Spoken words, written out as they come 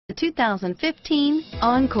The 2015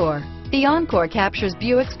 Encore. The Encore captures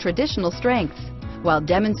Buick's traditional strengths while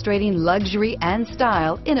demonstrating luxury and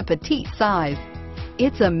style in a petite size.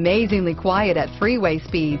 It's amazingly quiet at freeway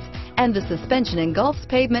speeds, and the suspension engulfs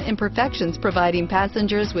pavement imperfections, providing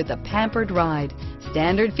passengers with a pampered ride.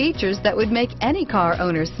 Standard features that would make any car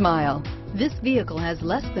owner smile. This vehicle has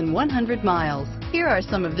less than 100 miles. Here are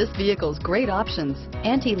some of this vehicle's great options: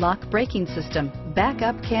 anti-lock braking system,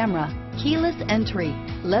 backup camera, keyless entry,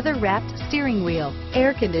 leather-wrapped steering wheel,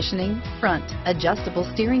 air conditioning, front, adjustable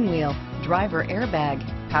steering wheel, driver airbag,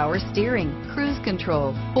 power steering, cruise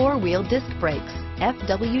control, four-wheel disc brakes,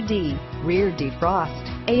 FWD, rear defrost,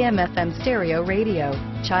 AM/FM stereo radio,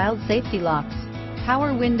 child safety locks,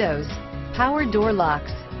 power windows, power door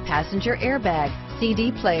locks, passenger airbag,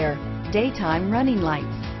 CD player, daytime running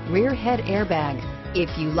lights, rear head airbag.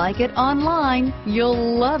 If you like it online,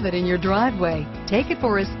 you'll love it in your driveway. Take it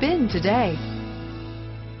for a spin today.